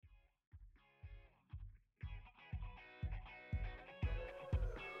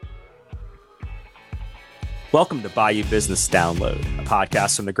Welcome to Bayou Business Download, a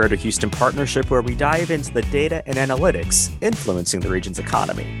podcast from the Greater Houston Partnership where we dive into the data and analytics influencing the region's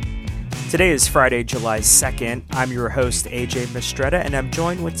economy. Today is Friday, July 2nd. I'm your host, AJ Mistretta, and I'm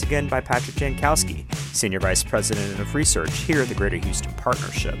joined once again by Patrick Jankowski, Senior Vice President of Research here at the Greater Houston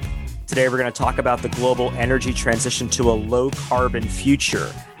Partnership. Today, we're going to talk about the global energy transition to a low-carbon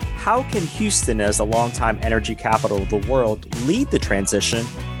future. How can Houston, as a longtime energy capital of the world, lead the transition,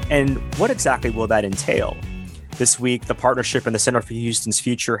 and what exactly will that entail? This week, the partnership and the Center for Houston's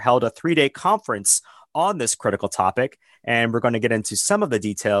Future held a 3-day conference on this critical topic, and we're going to get into some of the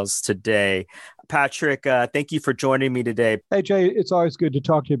details today. Patrick, thank you for joining me today. Hey, Jay, it's always good to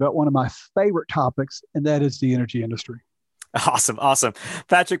talk to you about one of my favorite topics, and that is the energy industry. Awesome.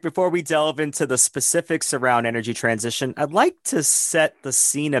 Patrick, before we delve into the specifics around energy transition, I'd like to set the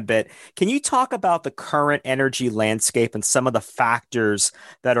scene a bit. Can you talk about the current energy landscape and some of the factors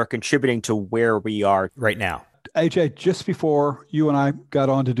that are contributing to where we are right now? AJ, just before you and I got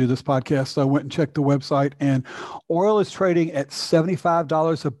on to do this podcast, I went and checked the website, and oil is trading at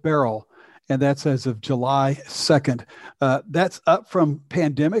 $75 a barrel, and that's as of July 2nd. That's up from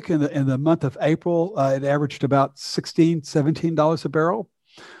pandemic in the month of April. It averaged about $16, $17 a barrel.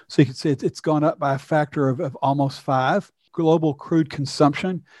 So you can see it's gone up by a factor of almost 5. Global crude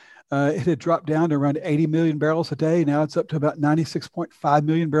consumption, it had dropped down to around 80 million barrels a day. Now it's up to about 96.5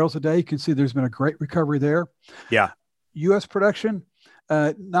 million barrels a day. You can see there's been a great recovery there. Yeah. U.S. production,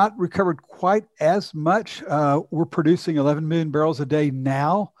 not recovered quite as much. We're producing 11 million barrels a day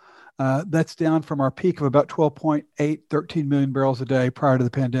now. That's down from our peak of about 12.8, 13 million barrels a day prior to the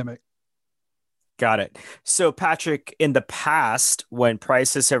pandemic. Got it. So, Patrick, in the past, when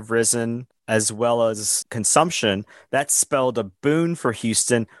prices have risen as well as consumption, that spelled a boon for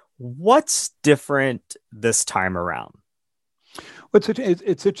Houston. What's different this time around? It's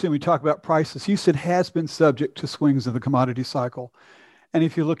interesting we talk about prices. Houston has been subject to swings of the commodity cycle. And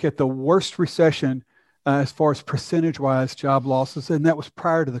if you look at the worst recession, as far as percentage-wise job losses, and that was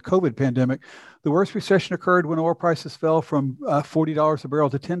prior to the COVID pandemic, the worst recession occurred when oil prices fell from $40 a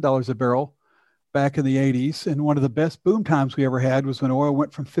barrel to $10 a barrel back in the 80s. And one of the best boom times we ever had was when oil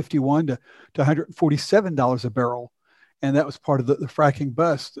went from $51 to $147 a barrel. And that was part of the fracking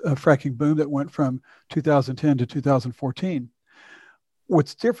boom that went from 2010 to 2014.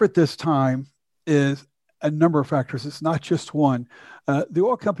 What's different this time is a number of factors. It's not just one. The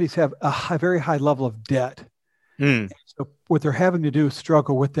oil companies have a very high level of debt. So what they're having to do is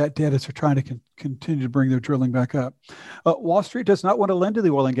struggle with that debt as they're trying to continue to bring their drilling back up. Wall Street does not want to lend to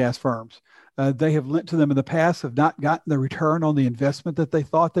the oil and gas firms. They have lent to them in the past, have not gotten the return on the investment that they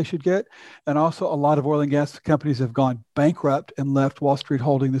thought they should get. And also a lot of oil and gas companies have gone bankrupt and left Wall Street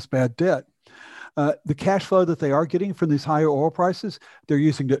holding this bad debt. The cash flow that they are getting from these higher oil prices, they're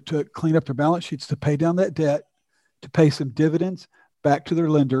using to clean up their balance sheets, to pay down that debt, to pay some dividends back to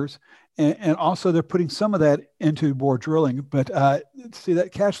their lenders. And also they're putting some of that into more drilling. But see,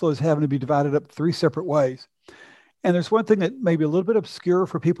 that cash flow is having to be divided up 3 separate ways. And there's one thing that may be a little bit obscure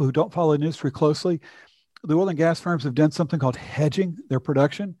for people who don't follow the industry closely. The oil and gas firms have done something called hedging their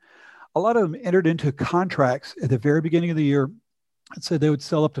production. A lot of them entered into contracts at the very beginning of the year and said they would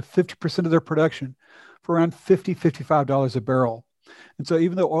sell up to 50% of their production for around $50, $55 a barrel. And so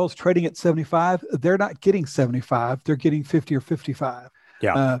even though oil's trading at 75, they're not getting 75, they're getting 50 or 55.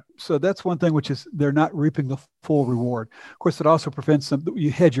 Yeah. So that's one thing, which is they're not reaping the full reward. Of course, it also prevents them. You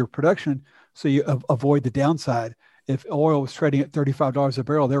hedge your production so you avoid the downside. If oil was trading at $35 a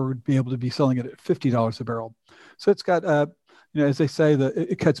barrel, they would be able to be selling it at $50 a barrel. So it's got, as they say,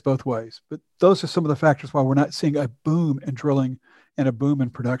 it cuts both ways. But those are some of the factors why we're not seeing a boom in drilling and a boom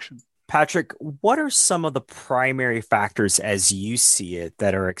in production. Patrick, what are some of the primary factors as you see it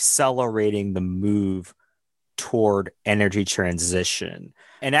that are accelerating the move toward energy transition?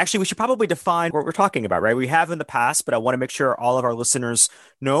 And actually, we should probably define what we're talking about, right? We have in the past, but I want to make sure all of our listeners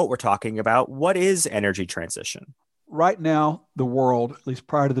know what we're talking about. What is energy transition? Right now, the world, at least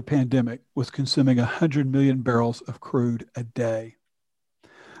prior to the pandemic, was consuming 100 million barrels of crude a day.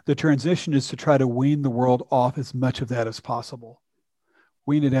 The transition is to try to wean the world off as much of that as possible.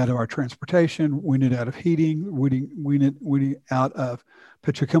 Wean it out of our transportation, wean it out of heating, wean it out of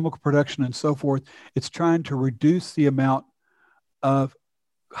petrochemical production and so forth. It's trying to reduce the amount of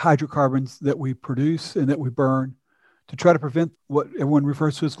hydrocarbons that we produce and that we burn to try to prevent what everyone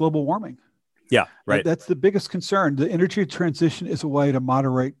refers to as global warming. Yeah, right. That's the biggest concern. The energy transition is a way to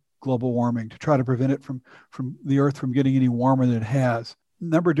moderate global warming, to try to prevent it from the Earth from getting any warmer than it has. A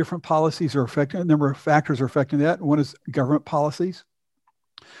number of different policies are affecting, a number of factors are affecting that. One is government policies.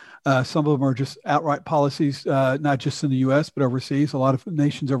 Some of them are just outright policies, not just in the U.S., but overseas. A lot of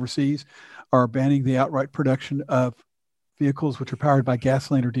nations overseas are banning the outright production of vehicles which are powered by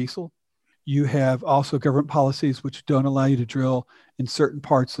gasoline or diesel. You have also government policies which don't allow you to drill in certain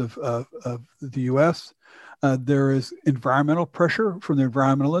parts of the U.S. There is environmental pressure from the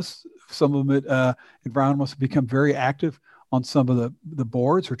environmentalists. Some of them, environmentalists have become very active on some of the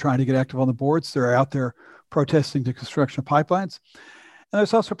boards, or trying to get active on the boards. They're out there protesting the construction of pipelines. And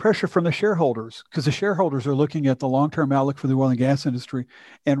there's also pressure from the shareholders, because the shareholders are looking at the long-term outlook for the oil and gas industry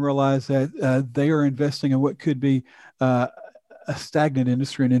and realize that they are investing in what could be a stagnant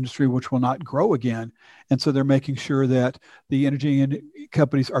industry, an industry which will not grow again. And so they're making sure that the energy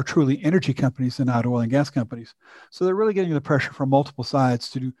companies are truly energy companies and not oil and gas companies. So they're really getting the pressure from multiple sides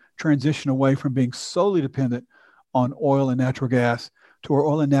to transition away from being solely dependent on oil and natural gas to where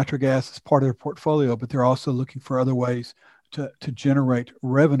oil and natural gas is part of their portfolio, but they're also looking for other ways to generate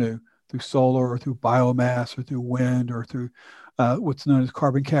revenue through solar or through biomass or through wind or through what's known as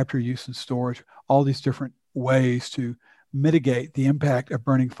carbon capture, use, and storage, all these different ways to mitigate the impact of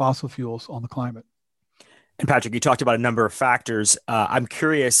burning fossil fuels on the climate. And Patrick, you talked about a number of factors. I'm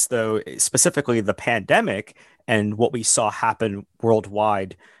curious, though, specifically the pandemic and what we saw happen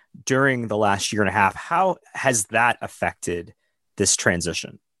worldwide during the last year and a half. How has that affected this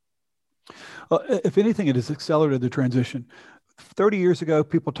transition? Well, if anything, it has accelerated the transition. 30 years ago,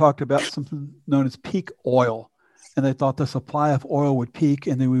 people talked about something known as peak oil, and they thought the supply of oil would peak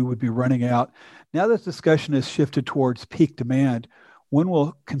and then we would be running out. Now this discussion has shifted towards peak demand. When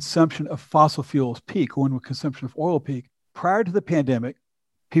will consumption of fossil fuels peak? When will consumption of oil peak? Prior to the pandemic,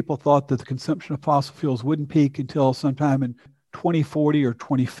 people thought that the consumption of fossil fuels wouldn't peak until sometime in 2040 or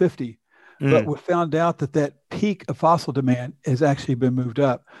 2050. But we found out that peak of fossil demand has actually been moved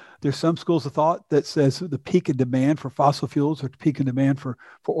up. There's some schools of thought that says the peak in demand for fossil fuels or the peak in demand for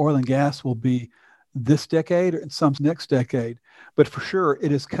oil and gas will be this decade and some next decade. But for sure,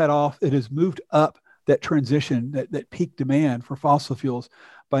 it has cut off, it has moved up that transition, that peak demand for fossil fuels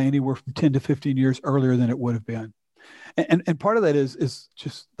by anywhere from 10 to 15 years earlier than it would have been. And part of that is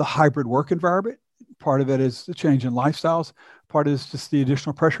just the hybrid work environment. Part of it is the change in lifestyles. Part of it is just the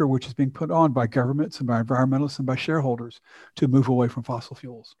additional pressure which is being put on by governments and by environmentalists and by shareholders to move away from fossil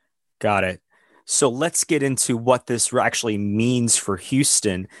fuels. Got it. So let's get into what this actually means for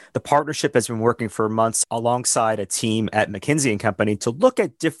Houston. The partnership has been working for months alongside a team at McKinsey & Company to look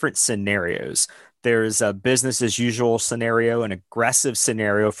at different scenarios. There's a business as usual scenario, an aggressive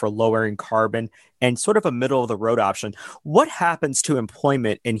scenario for lowering carbon, and sort of a middle of the road option. What happens to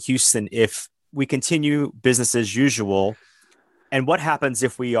employment in Houston if we continue business as usual? And what happens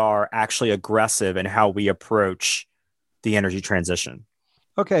if we are actually aggressive in how we approach the energy transition?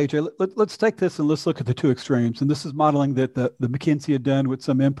 Okay, Jay, let's take this and let's look at the two extremes. And this is modeling that the McKinsey had done with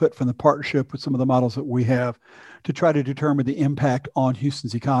some input from the partnership with some of the models that we have to try to determine the impact on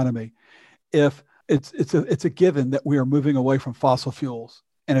Houston's economy. If it's a given that we are moving away from fossil fuels,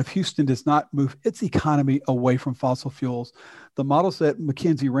 and if Houston does not move its economy away from fossil fuels, the models that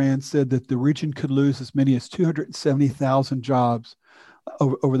McKinsey ran said that the region could lose as many as 270,000 jobs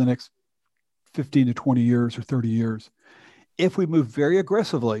over the next 15 to 20 years or 30 years. If we move very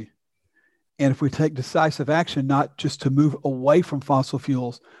aggressively, and if we take decisive action, not just to move away from fossil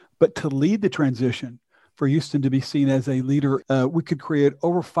fuels, but to lead the transition for Houston to be seen as a leader, we could create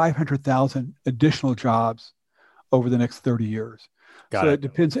over 500,000 additional jobs over the next 30 years. So it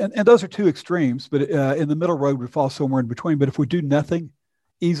depends. And those are two extremes, but in the middle road would fall somewhere in between. But if we do nothing,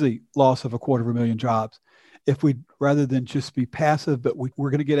 easy loss of 250,000 jobs. If we, rather than just be passive, but we're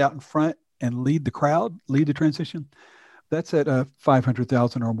going to get out in front and lead the crowd, lead the transition, that's at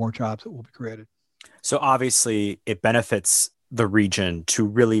 500,000 or more jobs that will be created. So obviously it benefits the region to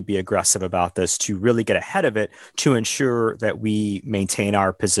really be aggressive about this, to really get ahead of it, to ensure that we maintain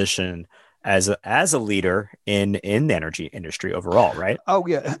our position as a leader in the energy industry overall, right? Oh,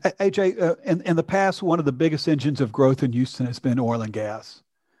 yeah. AJ, in the past, one of the biggest engines of growth in Houston has been oil and gas.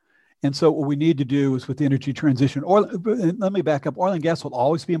 And so what we need to do is with the energy transition, let me back up. Oil and gas will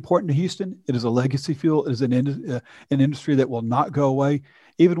always be important to Houston. It is a legacy fuel. It is an industry that will not go away.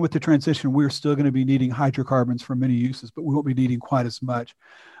 Even with the transition, we're still going to be needing hydrocarbons for many uses, but we won't be needing quite as much.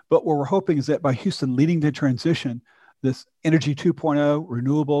 But what we're hoping is that by Houston leading the transition, this Energy 2.0,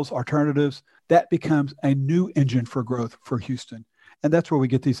 renewables, alternatives, that becomes a new engine for growth for Houston. And that's where we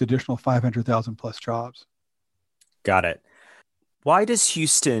get these additional 500,000 plus jobs. Got it. Why does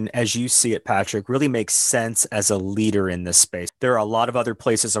Houston, as you see it, Patrick, really make sense as a leader in this space? There are a lot of other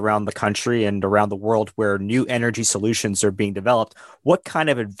places around the country and around the world where new energy solutions are being developed. What kind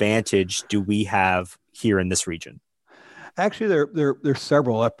of advantage do we have here in this region? Actually, there's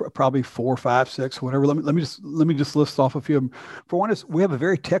several, probably 4, 5, 6, whatever. Let me just list off a few of them. For one, is we have a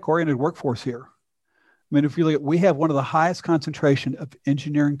very tech-oriented workforce here. I mean, if you look at, we have one of the highest concentration of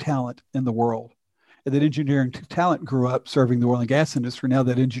engineering talent in the world. And that engineering talent grew up serving the oil and gas industry. Now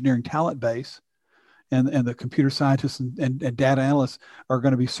that engineering talent base and the computer scientists and data analysts are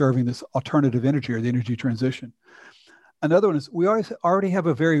going to be serving this alternative energy or the energy transition. Another one is we already have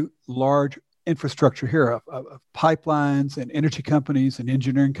a very large infrastructure here of pipelines and energy companies and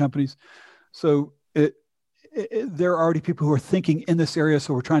engineering companies. So there are already people who are thinking in this area,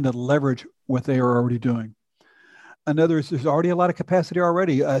 so we're trying to leverage what they are already doing. Another is there's already a lot of capacity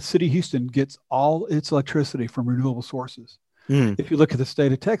already. City of Houston gets all its electricity from renewable sources. If you look at the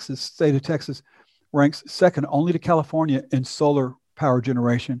state of Texas ranks second only to California in solar power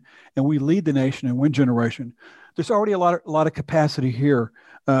generation, and we lead the nation in wind generation. There's already a lot of capacity here.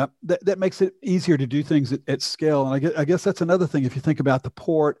 That makes it easier to do things at scale. And I guess that's another thing. If you think about the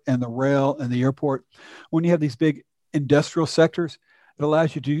port and the rail and the airport, when you have these big industrial sectors, it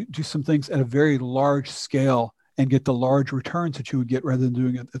allows you to do some things at a very large scale and get the large returns that you would get rather than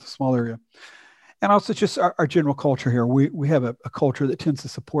doing it at the small area. And also just our general culture here. We have a culture that tends to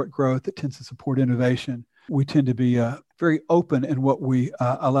support growth, that tends to support innovation. We tend to be very open in what we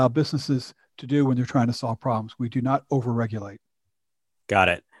allow businesses to do when they're trying to solve problems. We do not overregulate. Got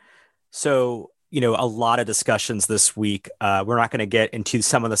it. So, a lot of discussions this week. We're not going to get into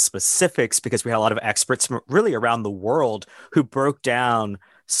some of the specifics because we had a lot of experts from really around the world who broke down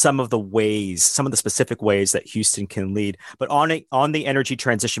some of the specific ways that Houston can lead. But on the energy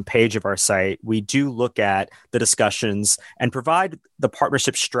transition page of our site, we do look at the discussions and provide the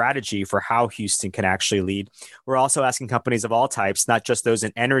partnership strategy for how Houston can actually lead. We're also asking companies of all types, not just those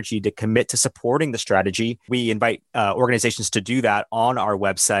in energy, to commit to supporting the strategy. We invite organizations to do that on our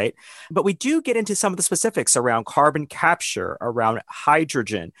website. But we do get into some of the specifics around carbon capture, around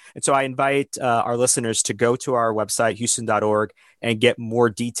hydrogen. And so I invite our listeners to go to our website, houston.org, and get more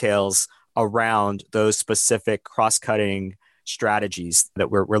details around those specific cross-cutting strategies that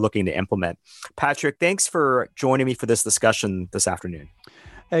we're looking to implement. Patrick, thanks for joining me for this discussion this afternoon.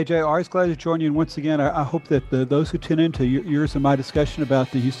 Hey, Jay, always glad to join you. And once again, I hope that those who tune into yours and my discussion about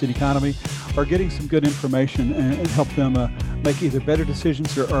the Houston economy are getting some good information and help them make either better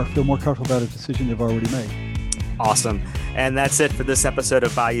decisions or feel more comfortable about a decision they've already made. Awesome. And that's it for this episode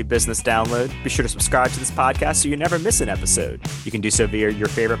of Bayou Business Download. Be sure to subscribe to this podcast so you never miss an episode. You can do so via your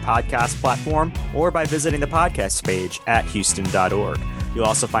favorite podcast platform or by visiting the podcast page at houston.org. You'll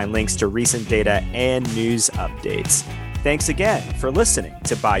also find links to recent data and news updates. Thanks again for listening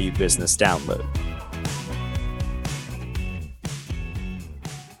to Bayou Business Download.